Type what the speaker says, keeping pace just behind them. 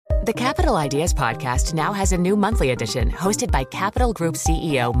The Capital Ideas Podcast now has a new monthly edition hosted by Capital Group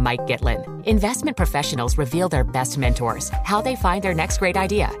CEO Mike Gitlin. Investment professionals reveal their best mentors, how they find their next great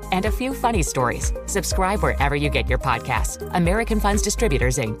idea, and a few funny stories. Subscribe wherever you get your podcasts. American Funds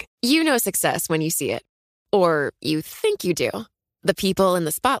Distributors, Inc. You know success when you see it. Or you think you do. The people in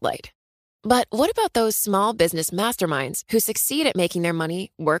the spotlight. But what about those small business masterminds who succeed at making their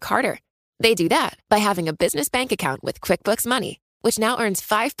money work harder? They do that by having a business bank account with QuickBooks Money, which now earns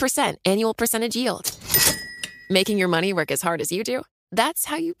 5% annual percentage yield. Making your money work as hard as you do? That's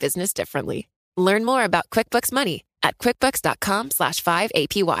how you business differently. Learn more about QuickBooks Money at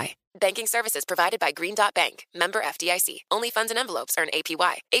quickbooks.com/5APY. Banking services provided by Green Dot Bank. Member FDIC. Only funds and envelopes earn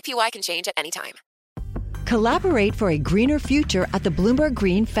APY. APY can change at any time. Collaborate for a greener future at the Bloomberg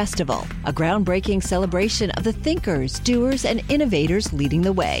Green Festival, a groundbreaking celebration of the thinkers, doers, and innovators leading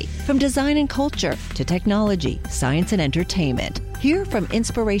the way. From design and culture to technology, science, and entertainment. Hear from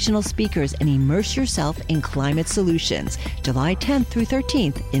inspirational speakers and immerse yourself in climate solutions. July 10th through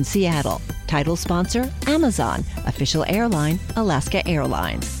 13th in Seattle. Title sponsor, Amazon. Official airline, Alaska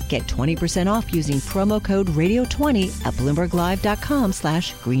Airlines. Get 20% off using promo code radio20 at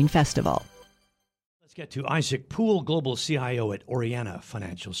BloombergLive.com/Green Festival. Let's get to Isaac Poole, Global CIO at Oriana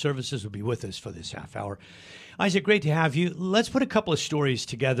Financial Services, will be with us for this half hour. Isaac, great to have you. Let's put a couple of stories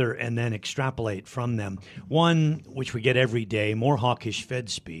together and then extrapolate from them. One, which we get every day, more hawkish Fed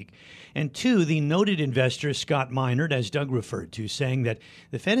speak. And two, the noted investor Scott Minerd, as Doug referred to, saying that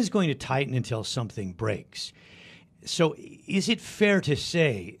the Fed is going to tighten until something breaks. So is it fair to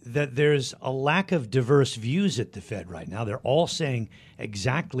say that there's a lack of diverse views at the Fed right now? They're all saying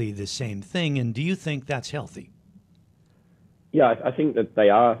exactly the same thing. And do you think that's healthy? Yeah, I think that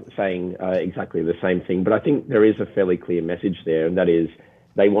they are saying exactly the same thing. But I think there is a fairly clear message there, and that is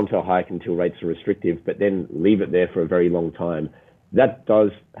they want to hike until rates are restrictive, but then leave it there for a very long time. That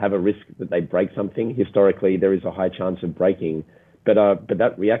does have a risk that they break something. Historically, there is a high chance of breaking. But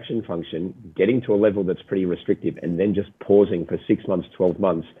that reaction function, getting to a level that's pretty restrictive and then just pausing for 6 months, 12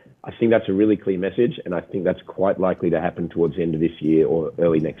 months, I think that's a really clear message, and I think that's quite likely to happen towards the end of this year or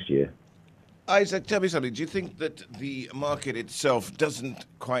early next year. Isaac, tell me something. Do you think that the market itself doesn't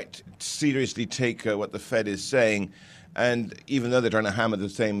quite seriously take what the Fed is saying, and even though they're trying to hammer the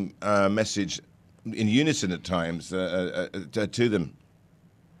same message in unison at times to them?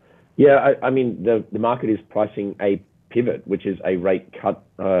 Yeah, I mean, the market is pricing a pivot, which is a rate cut,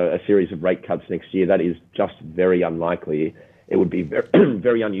 a series of rate cuts next year. That is just very unlikely. It would be very,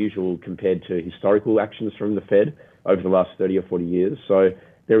 very unusual compared to historical actions from the Fed over the last 30 or 40 years. So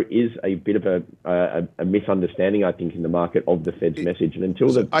there is a bit of a misunderstanding, I think, in the market of the Fed's message. And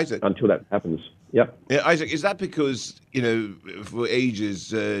until that happens, yeah, Isaac, is that because, for ages,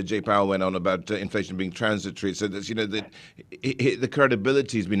 Jay Powell went on about inflation being transitory, so that, the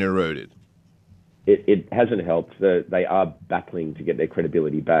credibility has been eroded? It hasn't helped. They are battling to get their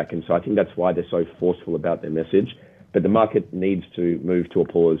credibility back. And so I think that's why they're so forceful about their message. But the market needs to move to a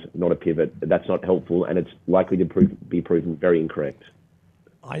pause, not a pivot. That's not helpful, and it's likely to be proven very incorrect.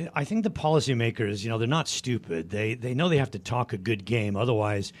 I think the policymakers, they're not stupid. They know they have to talk a good game.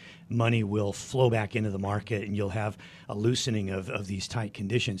 Otherwise, money will flow back into the market and you'll have a loosening of these tight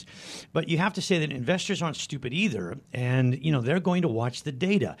conditions. But you have to say that investors aren't stupid either. And, they're going to watch the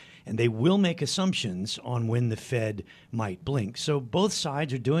data and they will make assumptions on when the Fed might blink. So both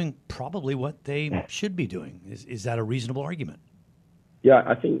sides are doing probably what they should be doing. Is that a reasonable argument? Yeah,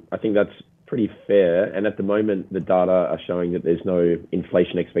 I think that's pretty fair. And at the moment, the data are showing that there's no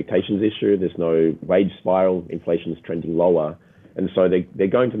inflation expectations issue. There's no wage spiral. Inflation's trending lower. And so they're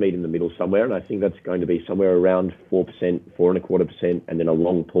going to meet in the middle somewhere. And I think that's going to be somewhere around 4%, 4.25%, and then a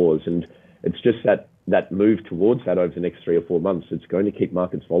long pause. And it's just that move towards that over the next 3 or 4 months. It's going to keep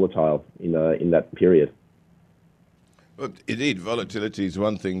markets volatile in that period. Well, indeed, volatility is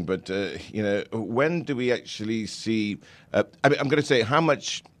one thing, but, when do we actually see... I'm going to say, how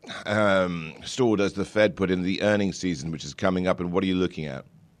much store does the Fed put in the earnings season, which is coming up, and what are you looking at?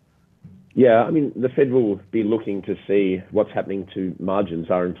 Yeah, I mean, the Fed will be looking to see what's happening to margins.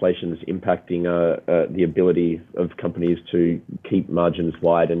 Are inflations impacting the ability of companies to keep margins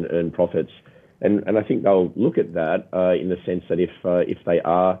wide and earn profits? And I think they'll look at that in the sense that if they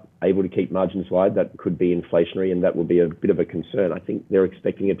are able to keep margins wide, that could be inflationary, and that will be a bit of a concern. I think they're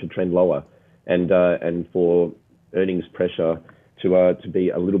expecting it to trend lower, and for earnings pressure to be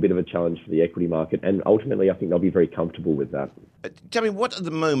a little bit of a challenge for the equity market. And ultimately, I think they'll be very comfortable with that. Tell me, what at the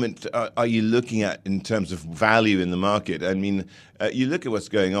moment are you looking at in terms of value in the market? I mean, you look at what's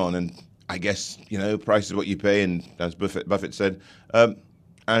going on, and I guess, price is what you pay, and as Buffett said,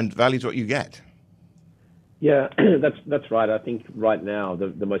 and value is what you get. Yeah, that's right. I think right now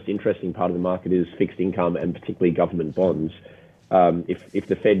the most interesting part of the market is fixed income and particularly government bonds. If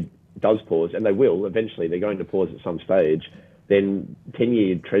the Fed does pause, and they will eventually, they're going to pause at some stage, then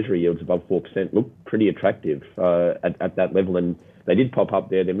 10-year Treasury yields above 4% look pretty attractive at that level. And they did pop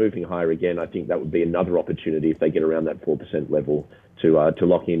up there. They're moving higher again. I think that would be another opportunity if they get around that 4% level to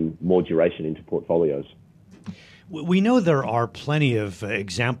lock in more duration into portfolios. We know there are plenty of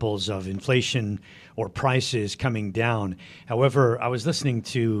examples of inflation or prices coming down. However, I was listening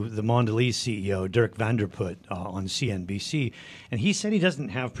to the Mondelez CEO, Dirk van der Put, on CNBC, and he said he doesn't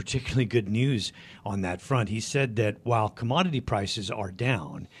have particularly good news on that front. He said that while commodity prices are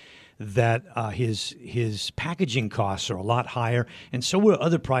down, that his packaging costs are a lot higher, and so are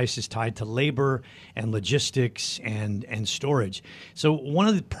other prices tied to labor and logistics and storage. So one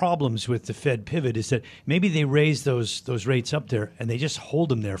of the problems with the Fed pivot is that maybe they raise those rates up there and they just hold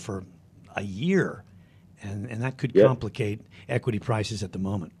them there for a year, and that could complicate equity prices at the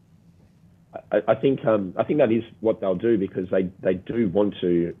moment. I think that is what they'll do because they do want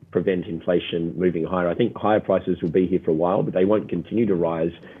to prevent inflation moving higher. I think higher prices will be here for a while, but they won't continue to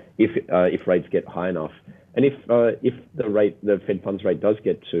rise if rates get high enough. And if the Fed funds rate does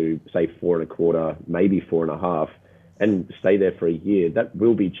get to say 4.25%, maybe 4.5%, and stay there for a year, that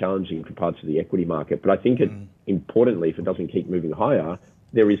will be challenging for parts of the equity market. But I think importantly, if it doesn't keep moving higher,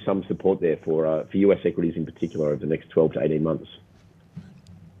 there is some support there for US equities in particular over the next 12 to 18 months.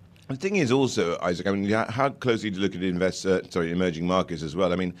 The thing is also, Isaac, I mean, how closely do you look at emerging markets as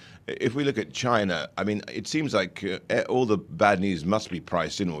well? I mean, if we look at China, I mean, it seems like all the bad news must be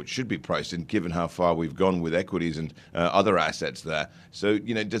priced in, or it should be priced in, given how far we've gone with equities and other assets there. So,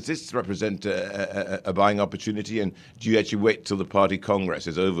 does this represent a buying opportunity? And do you actually wait till the party congress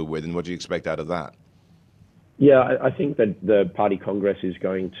is over with, and what do you expect out of that? Yeah, I think that the party congress is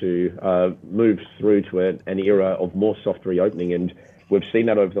going to move through to an era of more soft reopening, and we've seen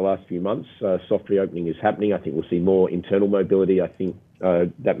that over the last few months. Soft reopening is happening. I think we'll see more internal mobility. I think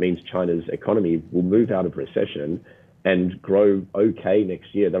that means China's economy will move out of recession and grow okay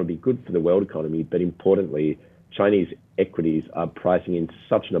next year. That'll be good for the world economy. But importantly, Chinese equities are pricing in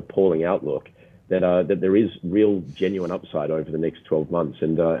such an appalling outlook that there is real, genuine upside over the next 12 months.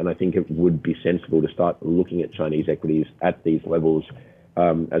 And I think it would be sensible to start looking at Chinese equities at these levels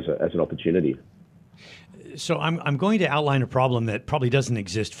as an opportunity. So I'm going to outline a problem that probably doesn't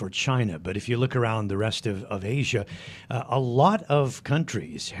exist for China, but if you look around the rest of Asia, a lot of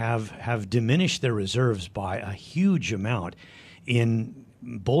countries have diminished their reserves by a huge amount in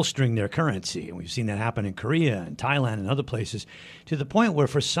bolstering their currency. And we've seen that happen in Korea and Thailand and other places, to the point where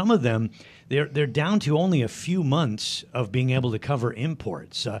for some of them, they're down to only a few months of being able to cover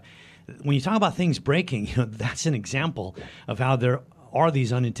imports. When you talk about things breaking, that's an example of how there are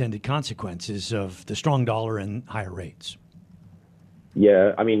these unintended consequences of the strong dollar and higher rates.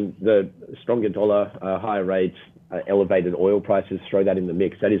 Yeah, I mean, the stronger dollar, higher rates, elevated oil prices, throw that in the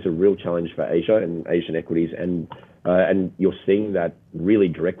mix. That is a real challenge for Asia and Asian equities, and you're seeing that really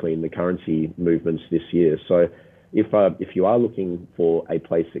directly in the currency movements this year. So if you are looking for a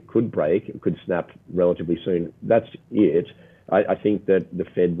place that could break, it could snap relatively soon, that's it. I think that the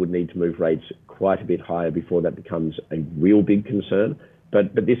Fed would need to move rates quite a bit higher before that becomes a real big concern.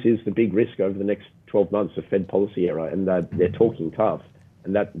 But this is the big risk over the next 12 months of Fed policy era, and they're talking tough.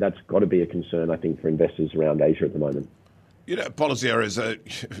 And that's got to be a concern, I think, for investors around Asia at the moment. Policy errors are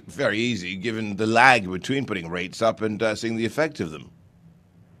very easy, given the lag between putting rates up and seeing the effect of them.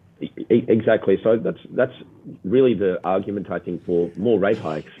 Exactly. So that's really the argument, I think, for more rate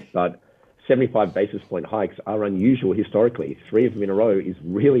hikes. But 75 basis point hikes are unusual historically. 3 of them in a row is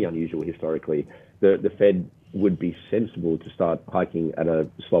really unusual historically. The Fed would be sensible to start hiking at a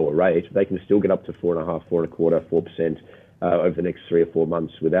slower rate. They can still get up to 4.5%, 4.25%, 4% over the next 3 or 4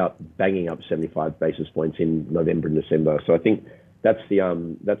 months without banging up 75 basis points in November and December. So I think that's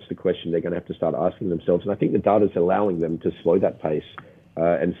the question they're going to have to start asking themselves. And I think the data is allowing them to slow that pace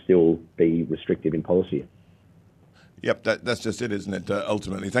and still be restrictive in policy. Yep, that's just it, isn't it,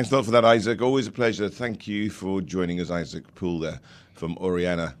 ultimately? Thanks a lot for that, Isaac. Always a pleasure. Thank you for joining us, Isaac Poole there from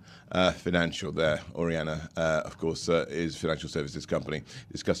Oriana Financial there. Oriana, of course, is a financial services company,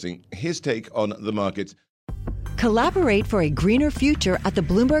 discussing his take on the markets. Collaborate for a greener future at the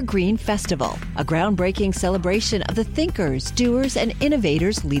Bloomberg Green Festival, a groundbreaking celebration of the thinkers, doers, and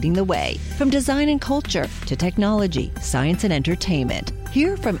innovators leading the way. From design and culture to technology, science, and entertainment.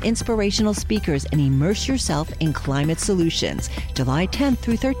 Hear from inspirational speakers and immerse yourself in climate solutions. July 10th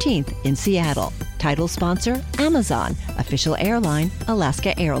through 13th in Seattle. Title sponsor, Amazon. Official airline,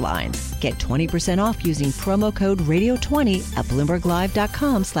 Alaska Airlines. Get 20% off using promo code radio20 at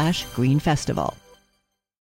BloombergLive.com/Green Festival.